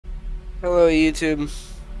Hello, YouTube.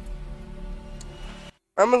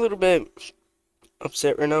 I'm a little bit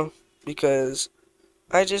upset right now because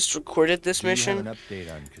I just recorded this Do you have mission an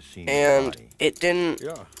update on Cassini's and body? it didn't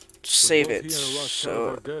Yeah, save both it. he and Arashad are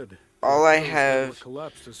So dead. all Their I killers later have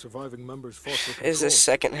collapsed as surviving members fought for is the control.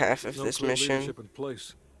 second half There's of no this clear mission. leadership in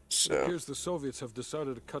place. It So appears the Soviets have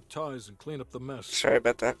decided to cut ties and clean up the mess. sorry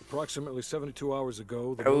about that. Approximately 72 hours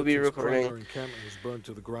ago, the I will be militant's recording primary encampment was burned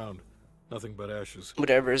to the ground. Nothing but ashes.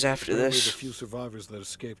 whatever is after Apparently, the this. few survivors that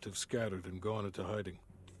escaped have scattered and gone into hiding.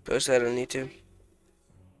 Post that on YouTube.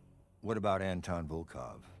 What about Anton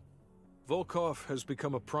Volkov? Volkov has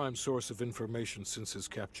become a prime source of information since his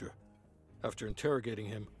capture. After interrogating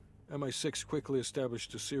him, MI6 quickly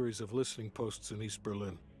established a series of listening posts in East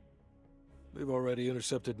Berlin. They've already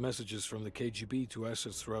intercepted messages from the KGB to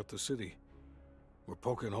assets throughout the city. We're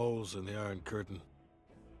poking holes in the Iron Curtain.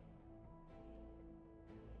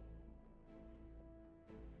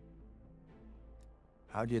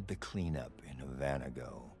 How did the cleanup in Havana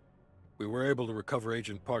go? We were able to recover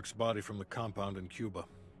Agent Park's body from the compound in Cuba.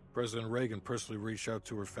 President Reagan personally reached out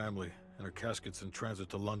to her family, and her casket's in transit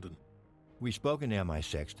to London. We've spoken to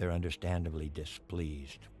MI6. They're understandably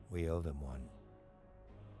displeased. We owe them one.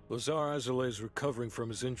 Lazar Azalea is recovering from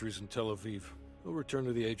his injuries in Tel Aviv. He'll return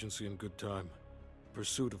to the agency in good time.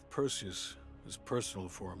 Pursuit of Perseus is personal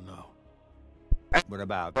for him now. What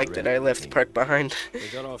about Like that I left the park behind. They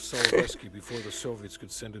got off Solovetsky before the Soviets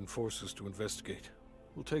could send in forces to investigate.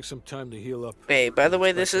 Will take some time to heal up. Hey, by the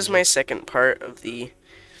way, this is my second part of the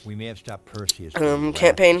We may have stopped Perseus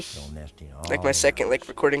campaign. still nesting all like my second around,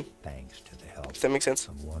 recording. thanks to the help If that makes sense.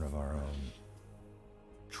 of one of our own.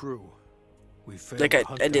 True. We failed Like to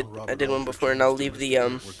hunt I down Robert did one Alford before, and Jones I'll to leave the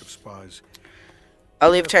investigate network of spies. I'll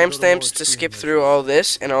leave We have to go to more timestamps to extreme skip measures. through all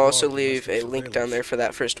this, and I'll also Law leave a domestic link down there surveillance. for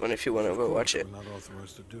that first one if you want to Of go course, watch it. we're not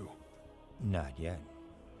authorized to do. Not yet.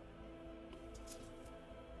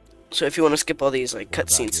 So if you want to skip all these like What about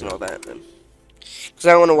cutscenes and you? all that, then because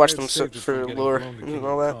I want to watch It them saved it for from getting lore blown to and Kingdom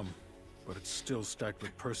all that. Come, but it's still stacked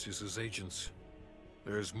with Perseus's agents.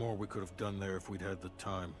 There's more we could have done there if we'd had the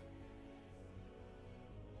time.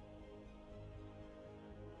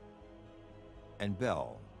 And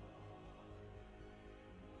Bell.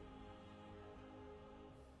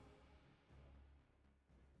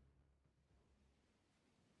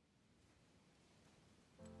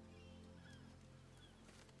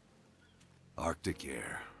 Arctic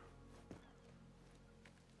air.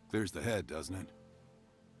 Clears the head, doesn't it?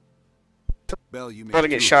 Bell, you made Gotta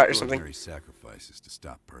get two shot or something. extraordinary sacrifices to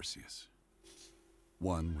stop Perseus.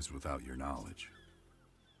 One was without your knowledge.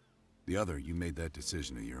 The other, you made that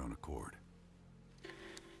decision of your own accord.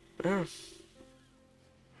 Oh.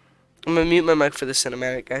 I'm gonna mute my mic for the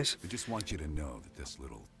cinematic, guys. I just want you to know that this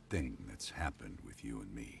little thing that's happened with you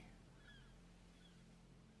and me,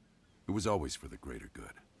 it was always for the greater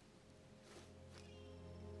good.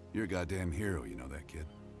 You're a goddamn hero, you know that, kid?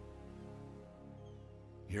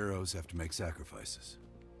 Heroes have to make sacrifices.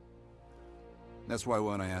 That's why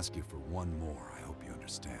when I ask you for one more, I hope you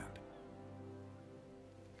understand.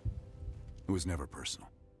 It was never personal.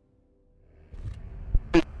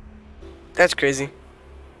 That's crazy.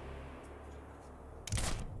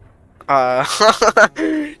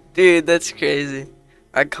 Dude, that's crazy.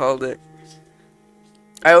 I called it.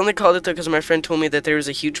 I only called it though because my friend told me that there was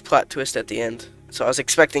a huge plot twist at the end. So I was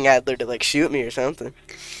expecting Adler to like shoot me or something.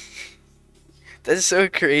 That's so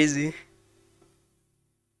crazy.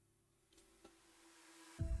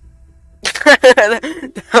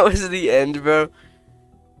 That was the end, bro.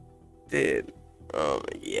 Dude. Oh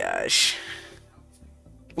my gosh.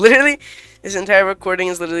 Literally, this entire recording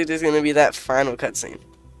is literally just gonna be that final cutscene.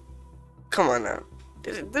 Come on now.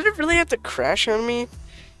 Did it really have to crash on me?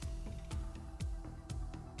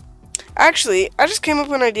 Actually, I just came up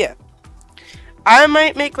with an idea. I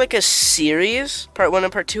might make like a series, part 1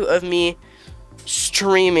 and part 2, of me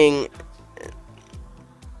streaming.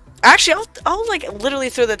 Actually, I'll like literally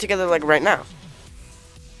throw that together like right now.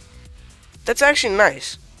 That's actually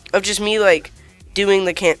nice. Of just me like doing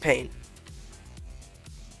the campaign.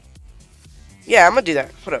 Yeah, I'm gonna do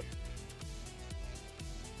that. Hold up.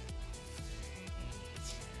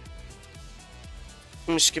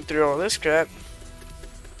 I'm gonna skip through all this crap.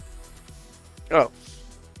 Oh.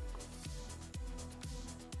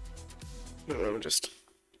 Let me just.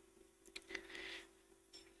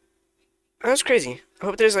 That's crazy. I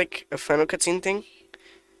hope there's like a final cutscene thing.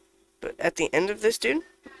 But at the end of this, dude,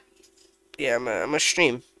 yeah, I'm a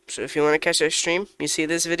stream. So if you want to catch our stream, you see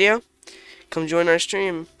this video, come join our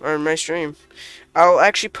stream, or my stream. I'll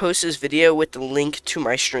actually post this video with the link to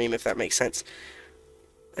my stream, if that makes sense.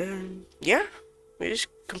 Yeah, we just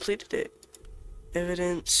completed it.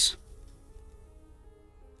 Evidence.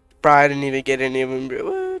 Bro, I didn't even get any of them,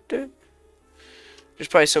 bro. What the? There's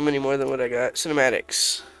probably so many more than what I got.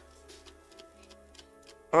 Cinematics.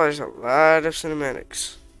 Oh, there's a lot of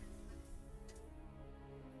cinematics.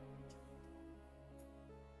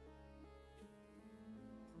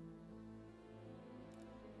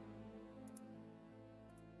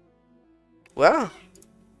 Wow.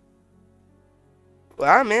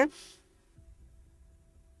 Wow, man.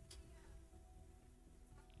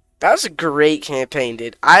 That was a great campaign,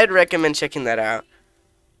 dude. I'd recommend checking that out.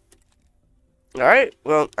 Alright,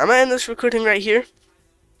 well, I'm gonna end this recording right here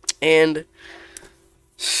and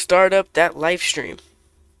start up that live stream.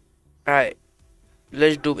 Alright,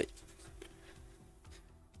 let's do it.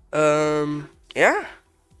 Yeah.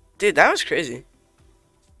 Dude, that was crazy.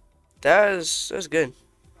 That was good.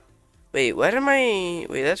 Wait, what am I...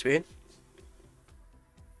 Wait, that's weird.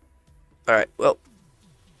 Alright, well,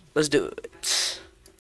 let's do it.